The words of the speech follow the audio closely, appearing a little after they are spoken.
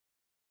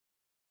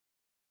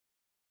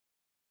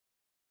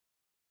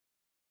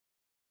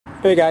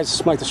Hey guys,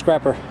 it's Mike the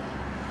Scrapper.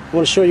 I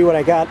want to show you what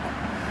I got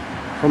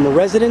from a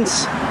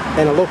residence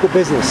and a local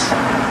business.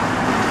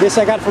 This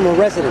I got from a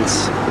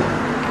residence.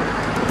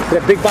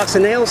 That big box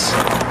of nails,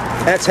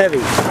 that's heavy.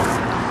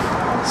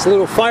 It's a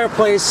little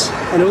fireplace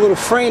and a little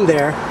frame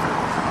there.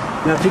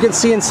 Now if you can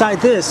see inside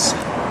this,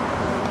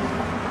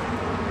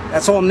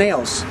 that's all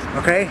nails,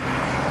 okay?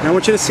 Now I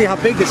want you to see how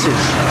big this is.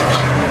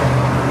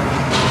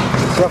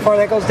 See how far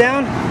that goes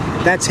down?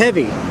 That's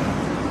heavy.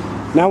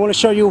 Now I want to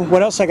show you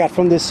what else I got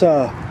from this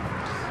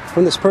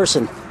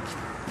person.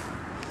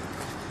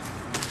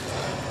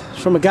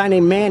 It's from a guy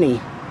named Manny.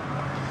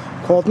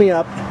 Called me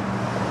up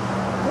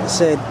and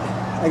said,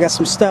 I got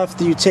some stuff,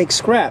 do you take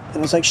scrap? And I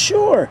was like,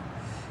 sure.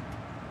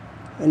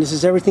 And this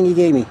is everything he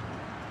gave me.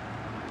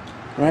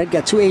 Alright,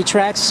 got 2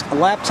 8-tracks, a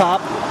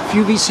laptop, a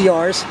few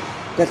VCRs.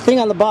 That thing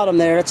on the bottom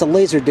there, that's a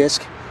laser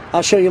disc.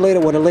 I'll show you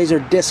later what a laser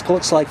disc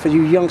looks like for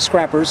you young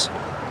scrappers.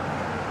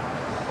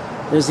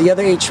 There's the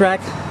other 8-track,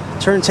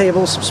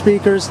 turntable, some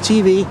speakers,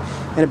 TV,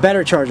 and a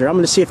battery charger. I'm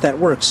going to see if that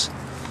works.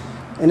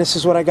 And this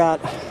is what I got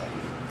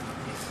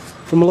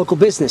from a local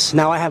business.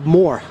 Now I have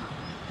more.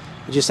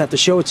 I just have to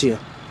show it to you.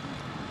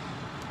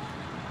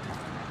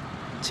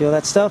 See all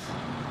that stuff?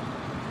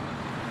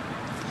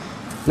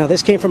 Now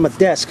this came from a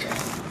desk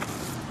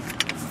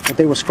that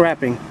they were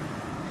scrapping.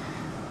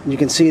 You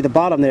can see the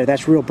bottom there,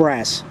 that's real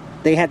brass.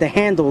 They had the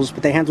handles,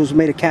 but the handles were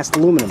made of cast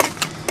aluminum.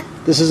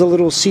 This is a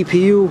little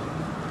CPU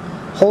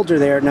holder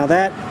there. Now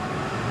that,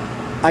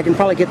 I can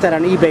probably get that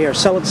on eBay or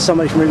sell it to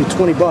somebody for maybe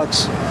 20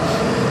 bucks.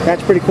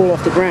 That's pretty cool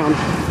off the ground.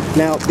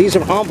 Now these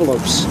are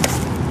envelopes.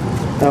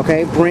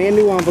 Okay, brand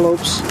new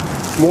envelopes.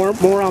 More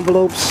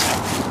envelopes.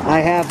 I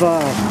have,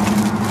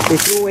 they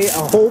threw away a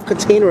whole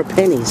container of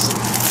pennies.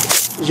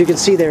 As you can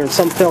see there, and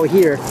some fell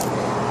here.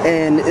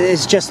 And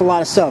it's just a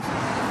lot of stuff.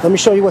 Let me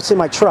show you what's in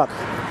my truck.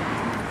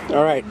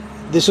 Alright,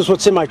 this is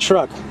what's in my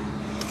truck.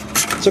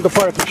 Took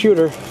apart a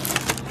computer.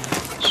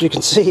 As you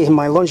can see in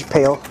my lunch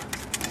pail,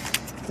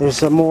 there's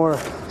some more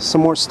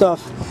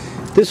stuff.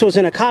 This was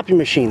in a copy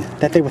machine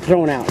that they were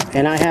throwing out.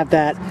 And I have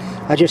that.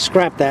 I just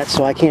scrapped that,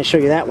 so I can't show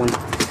you that one. So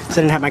I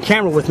didn't have my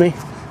camera with me.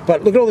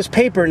 But look at all this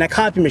paper in that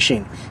copy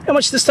machine. How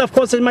much this stuff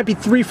costs? There might be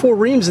 3-4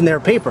 reams in there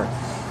of paper.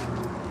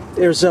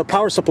 There's a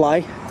power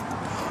supply.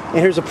 And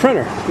here's a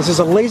printer. This is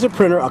a laser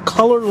printer, a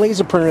color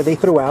laser printer they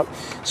threw out.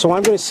 So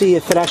I'm going to see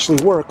if it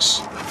actually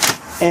works.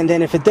 And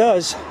then if it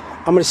does,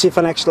 I'm going to see if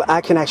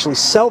I can actually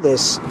sell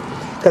this.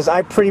 Because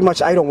I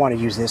don't want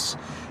to use this.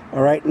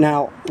 Alright,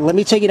 now let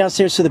me take you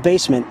downstairs to the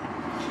basement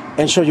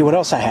and show you what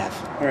else I have.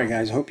 Alright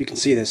guys, I hope you can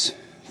see this.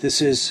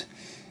 This is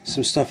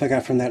some stuff I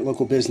got from that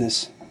local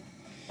business.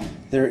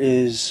 There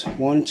is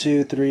 1,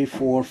 2, 3,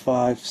 4,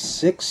 5,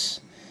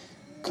 6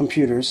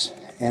 computers.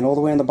 And all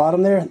the way on the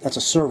bottom there, that's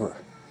a server.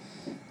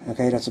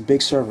 Okay, that's a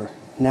big server.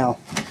 Now,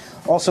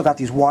 also got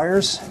these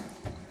wires,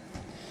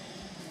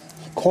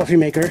 coffee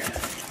maker,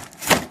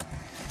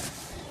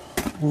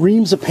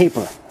 reams of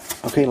paper.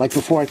 Okay, like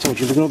before I told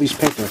you, look at all these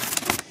paper.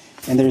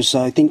 And there's,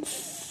 I think,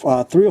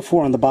 3 or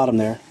 4 on the bottom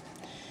there.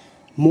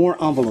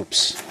 More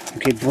envelopes.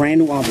 Okay,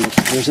 brand new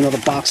envelopes. There's another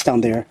box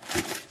down there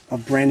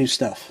of brand new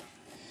stuff.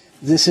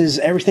 This is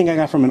everything I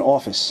got from an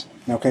office.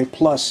 Okay,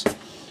 plus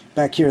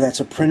back here,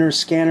 that's a printer,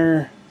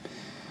 scanner,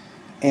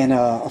 and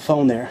a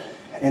phone there.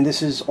 And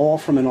this is all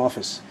from an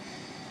office.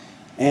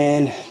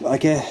 And I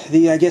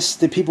guess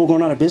the people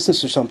going out of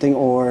business or something,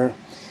 or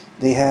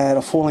they had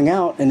a falling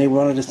out and they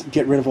wanted to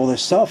get rid of all their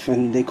stuff,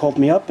 and they called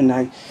me up and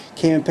I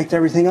came and picked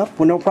everything up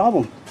with no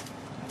problem.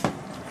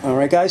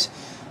 Alright guys,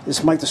 this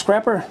is Mike the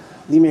Scrapper.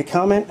 Leave me a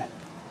comment,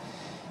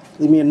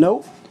 leave me a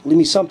note, leave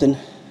me something.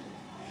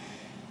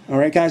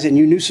 Alright guys, and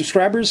you new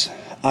subscribers,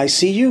 I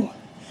see you.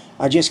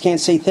 I just can't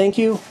say thank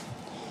you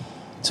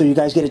till you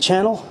guys get a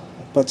channel.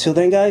 But till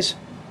then guys,